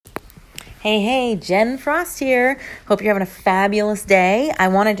Hey, Jen Frost here. Hope you're having a fabulous day. I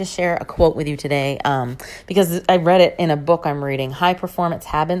wanted to share a quote with you today because I read it in a book I'm reading, High Performance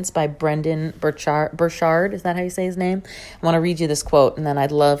Habits by Brendon Burchard. Is that how you say his name? I want to read you this quote, and then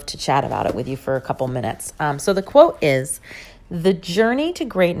I'd love to chat about it with you for a couple minutes. So the quote is, "The journey to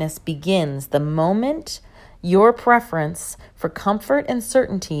greatness begins the moment your preference for comfort and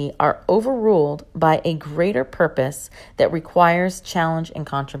certainty are overruled by a greater purpose that requires challenge and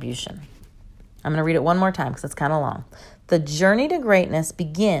contribution." I'm going to read it one more time because it's kind of long. The journey to greatness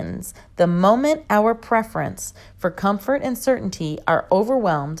begins the moment our preference for comfort and certainty are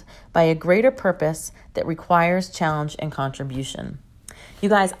overwhelmed by a greater purpose that requires challenge and contribution. You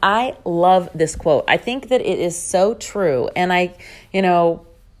guys, I love this quote. I think that it is so true. And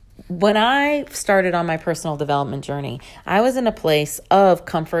when I started on my personal development journey, I was in a place of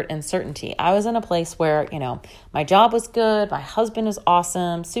comfort and certainty. I was in a place where, my job was good. My husband is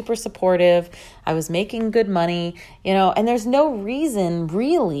awesome, super supportive. I was making good money, and there's no reason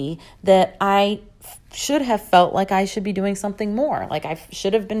really that I should have felt like I should be doing something more. Like I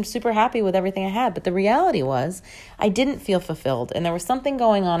should have been super happy with everything I had. But the reality was I didn't feel fulfilled. And there was something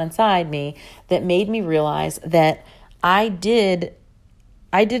going on inside me that made me realize that I did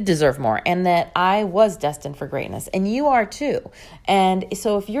deserve more and that I was destined for greatness, and you are too. And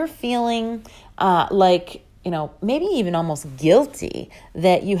so if you're feeling maybe even almost guilty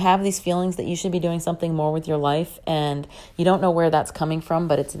that you have these feelings that you should be doing something more with your life and you don't know where that's coming from,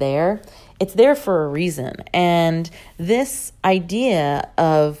 but it's there for a reason. And this idea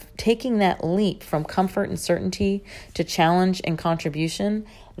of taking that leap from comfort and certainty to challenge and contribution,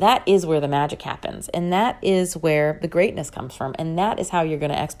 that is where the magic happens. And that is where the greatness comes from. And that is how you're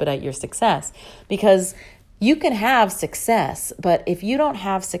going to expedite your success. Because you can have success, but if you don't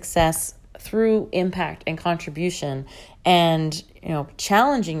have success through impact and contribution and,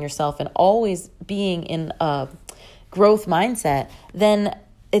 challenging yourself and always being in a growth mindset, then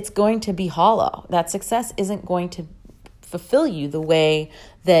it's going to be hollow. That success isn't going to fulfill you the way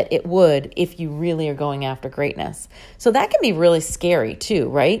that it would if you really are going after greatness. So that can be really scary too,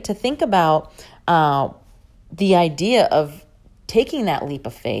 right? To think about the idea of taking that leap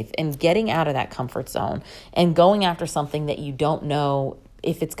of faith and getting out of that comfort zone and going after something that you don't know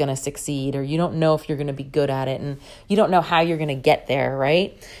if it's going to succeed, or you don't know if you're going to be good at it, and you don't know how you're going to get there,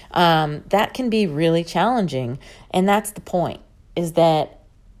 right? That can be really challenging. And that's the point, is that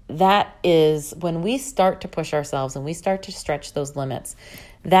is when we start to push ourselves and we start to stretch those limits,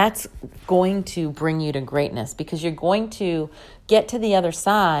 that's going to bring you to greatness, because you're going to get to the other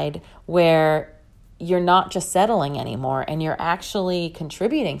side where you're not just settling anymore and you're actually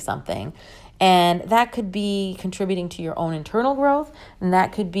contributing something. And that could be contributing to your own internal growth, and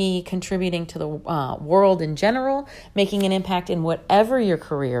that could be contributing to the world in general, making an impact in whatever your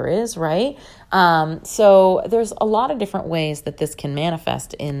career is, right? So there's a lot of different ways that this can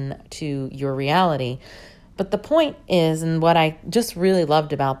manifest into your reality. But the point is, and what I just really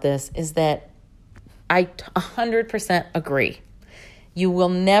loved about this, is that I 100% agree. You will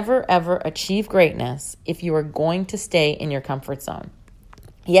never, ever achieve greatness if you are going to stay in your comfort zone.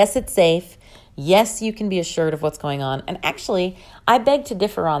 Yes, it's safe. Yes, you can be assured of what's going on. And actually, I beg to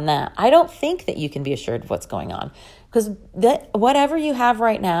differ on that. I don't think that you can be assured of what's going on, because whatever you have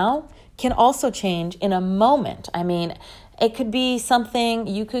right now can also change in a moment. I mean, it could be something,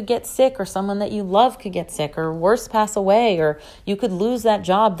 you could get sick, or someone that you love could get sick, or worse, pass away, or you could lose that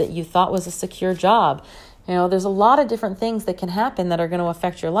job that you thought was a secure job. There's a lot of different things that can happen that are going to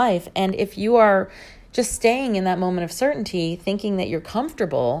affect your life. And if you are just staying in that moment of certainty, thinking that you're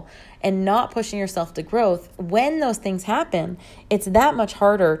comfortable and not pushing yourself to growth, when those things happen, it's that much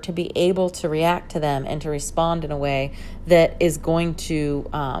harder to be able to react to them and to respond in a way that is going to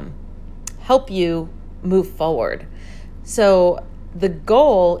help you move forward. So the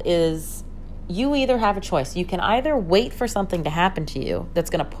goal is, you either have a choice. You can either wait for something to happen to you that's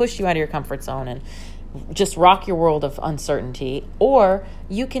going to push you out of your comfort zone and just rock your world of uncertainty, or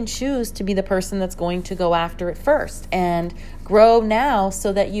you can choose to be the person that's going to go after it first and grow now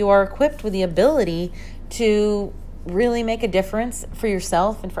so that you are equipped with the ability to really make a difference for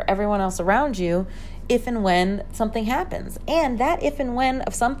yourself and for everyone else around you if and when something happens. And that if and when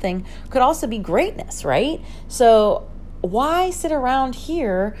of something could also be greatness, right? So why sit around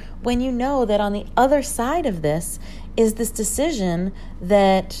here when you know that on the other side of this is this decision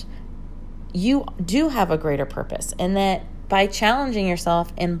that you do have a greater purpose, and that by challenging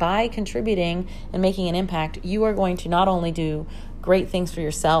yourself and by contributing and making an impact, you are going to not only do great things for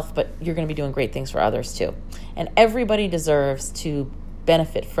yourself, but you're going to be doing great things for others too. And everybody deserves to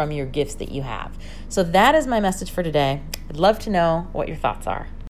benefit from your gifts that you have. So that is my message for today. I'd love to know what your thoughts are.